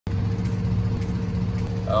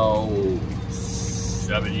Oh,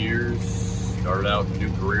 7 years. Started out a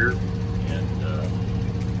new career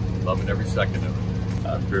and loving every second of it.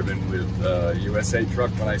 I've driven with USA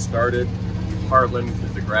Truck when I started, Heartland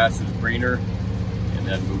because the grass is greener, and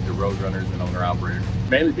then moved to Roadrunners and owner-operator.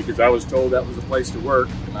 Mainly because I was told that was a place to work,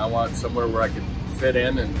 and I wanted somewhere where I could fit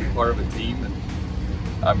in and be part of a team, and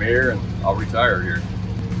I'm here and I'll retire here.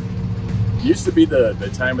 It used to be the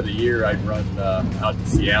time of the year I'd run out to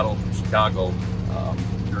Seattle from Chicago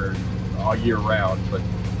during all year round, but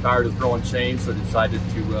tired of throwing chains, so I decided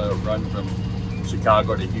to run from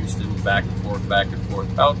Chicago to Houston, back and forth,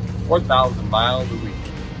 about 4,000 miles a week.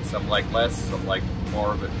 Some like less, some like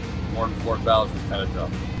more of it. More than 4,000 is kind of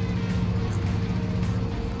tough.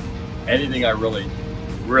 Anything I really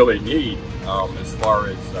need as far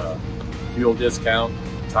as fuel discount,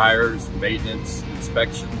 tires, maintenance,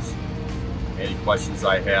 inspections, any questions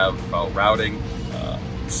I have about routing,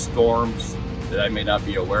 storms that I may not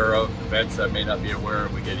be aware of, events I may not be aware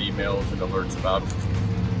of, we get emails and alerts about.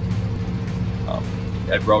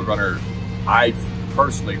 At Roadrunner, I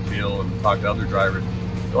personally feel, and talk to other drivers,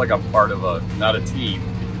 feel like I'm part of not a team,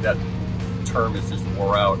 because that term is just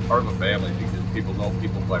wore out, part of a family, because people know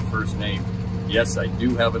people by first name. Yes, I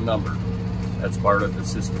do have a number. That's part of the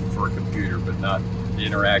system for a computer, but not the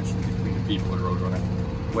interaction between the people at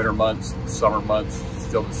Roadrunner. Winter months, summer months,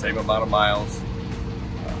 still the same amount of miles.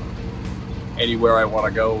 Anywhere I want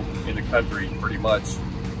to go in the country, pretty much,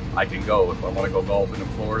 I can go. If I want to go golfing in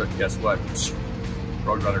Florida, guess what?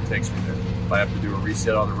 Roadrunner takes me there. If I have to do a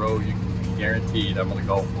reset on the road, you can be guaranteed I'm on the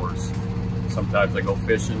golf course. Sometimes I go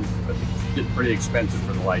fishing, but it's getting pretty expensive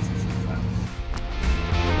for the license.